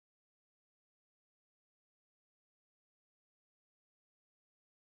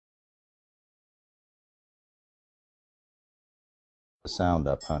sound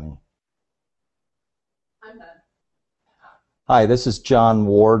up, honey. I'm done. Hi, this is John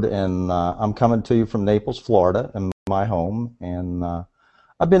Ward, and I'm coming to you from Naples, Florida, in my home. And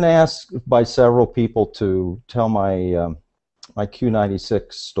I've been asked by several people to tell my my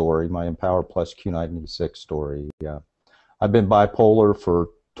Q96 story, my Empowerplus Q96 story. I've been bipolar for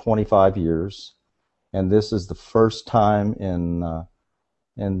 25 years, and this is the first time in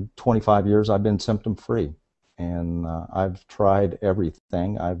 25 years I've been symptom-free. And I've tried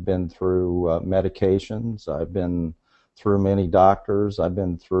everything. I've been through medications. I've been through many doctors. I've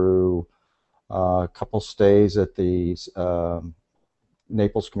been through a couple stays at the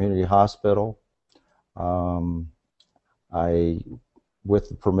Naples Community Hospital. I, with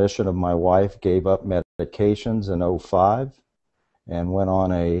the permission of my wife, gave up medications in '05 and went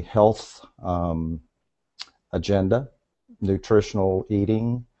on a health agenda, nutritional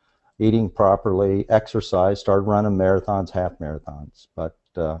eating, eating properly, exercise, started running marathons, half marathons. But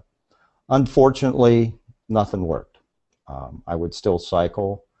unfortunately, nothing worked. I would still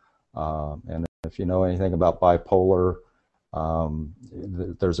cycle, and if you know anything about bipolar,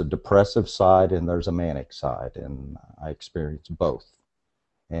 there's a depressive side and there's a manic side, and I experienced both.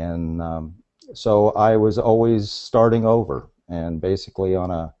 And so I was always starting over, and basically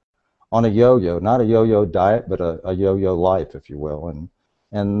on a yo-yo, not a yo-yo diet, but a yo-yo life, if you will.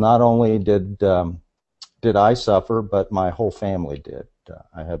 And not only did I suffer, but my whole family did.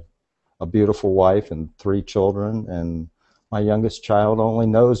 I have a beautiful wife and 3 children, and my youngest child only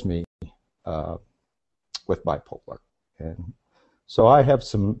knows me with bipolar. And so I have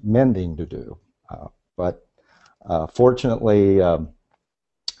some mending to do. But fortunately,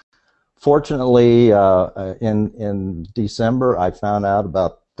 in December, I found out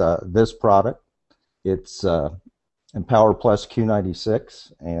about this product. It's Empowerplus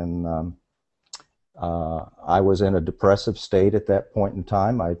Q96, and I was in a depressive state at that point in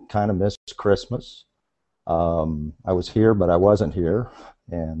time. I kind of missed Christmas. I was here, but I wasn't here.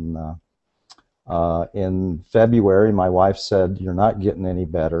 And in February, my wife said, "You're not getting any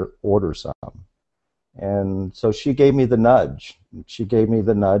better, order some." And so she gave me the nudge. She gave me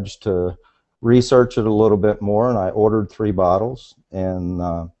the nudge to research it a little bit more, and I ordered 3 bottles.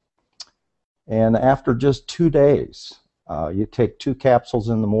 And after just 2 days, you take 2 capsules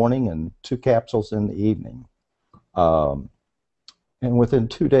in the morning and 2 capsules in the evening. And within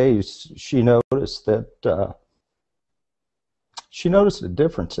 2 days, she noticed that she noticed a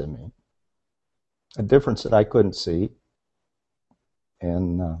difference in me, a difference that I couldn't see.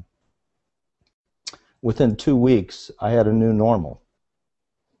 And within 2 weeks, I had a new normal.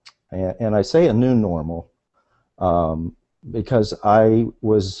 And I say a new normal because I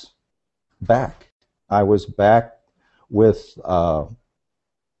was back. I was back with a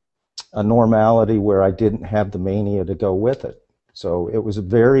normality where I didn't have the mania to go with it. So it was a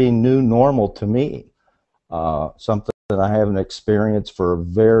very new normal to me, something that I haven't experienced for a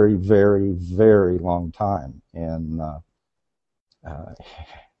very, very, very long time. And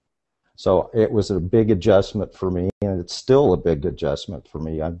so it was a big adjustment for me, and it's still a big adjustment for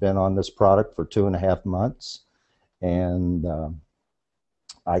me. I've been on this product for 2.5 months, and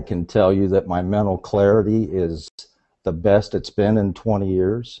I can tell you that my mental clarity is the best it's been in 20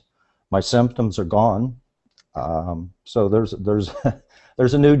 years. My symptoms are gone. So there's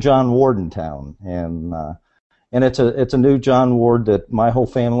there's a new John Ward in town, and it's a new John Ward that my whole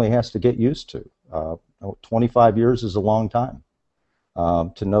family has to get used to. 25 years is a long time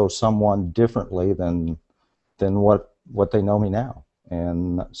to know someone differently than what they know me now.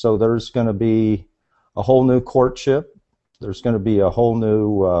 And so there's going to be a whole new courtship. There's going to be a whole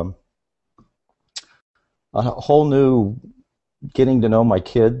new getting to know my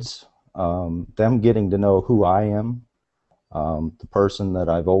kids, them getting to know who I am, the person that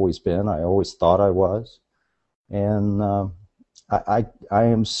I've always been, I always thought I was. And I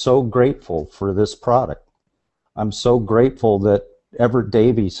am so grateful for this product. I'm so grateful that Everett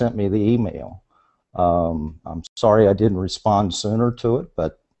Davey sent me the email. I'm sorry I didn't respond sooner to it,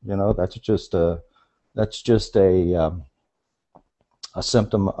 but you know, that's just a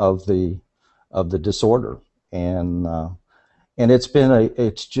symptom of the disorder. And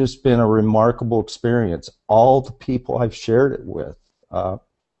it's just been a remarkable experience. All the people I've shared it with are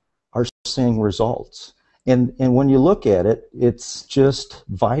seeing results. And when you look at it, it's just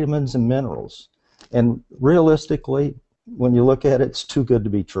vitamins and minerals. And realistically, when you look at it, it's too good to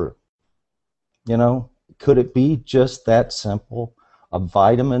be true. You know, could it be just that simple? A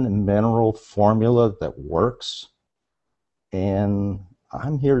vitamin and mineral formula that works? And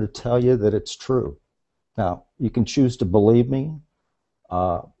I'm here to tell you that it's true. Now, you can choose to believe me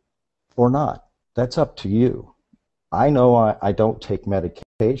or not. That's up to you. I know I don't take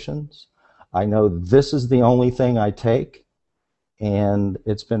medications. I know this is the only thing I take, and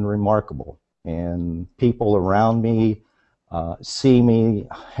it's been remarkable. And people around me see me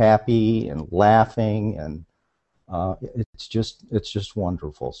happy and laughing, and it's just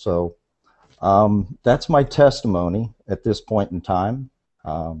wonderful. So that's my testimony at this point in time.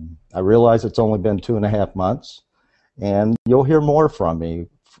 I realize it's only been 2.5 months, and you'll hear more from me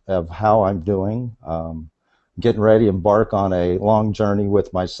of how I'm doing. Getting ready to embark on a long journey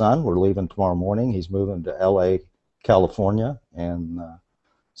with my son. We're leaving tomorrow morning. He's moving to LA, California, and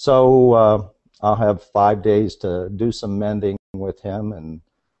I'll have 5 days to do some mending with him, and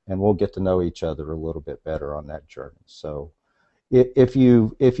we'll get to know each other a little bit better on that journey. So if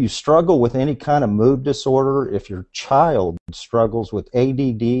you struggle with any kind of mood disorder, if your child struggles with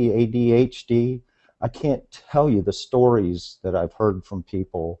ADD, ADHD, I can't tell you the stories that I've heard from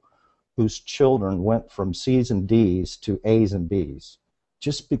people whose children went from C's and D's to A's and B's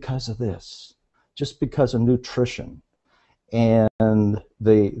just because of this, just because of nutrition. And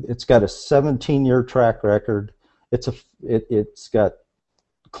it's got a 17-year track record. It's got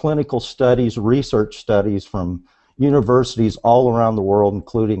clinical studies, research studies from universities all around the world,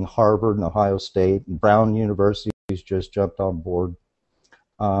 including Harvard and Ohio State, and Brown universities just jumped on board.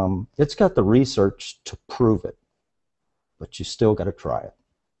 It's got the research to prove it, but you still got to try it,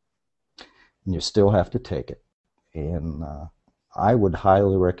 and you still have to take it. And I would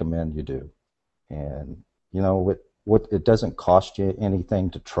highly recommend you do. And you know what? It doesn't cost you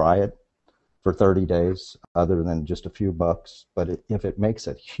anything to try it for 30 days, other than just a few bucks. But if it makes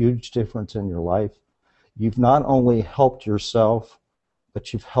a huge difference in your life, you've not only helped yourself,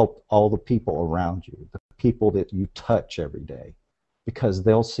 but you've helped all the people around you, the people that you touch every day, because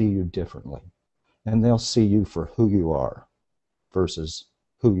they'll see you differently, and they'll see you for who you are versus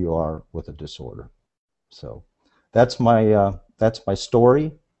who you are with a disorder. So that's my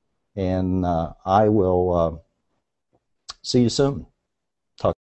story, and I will see you soon.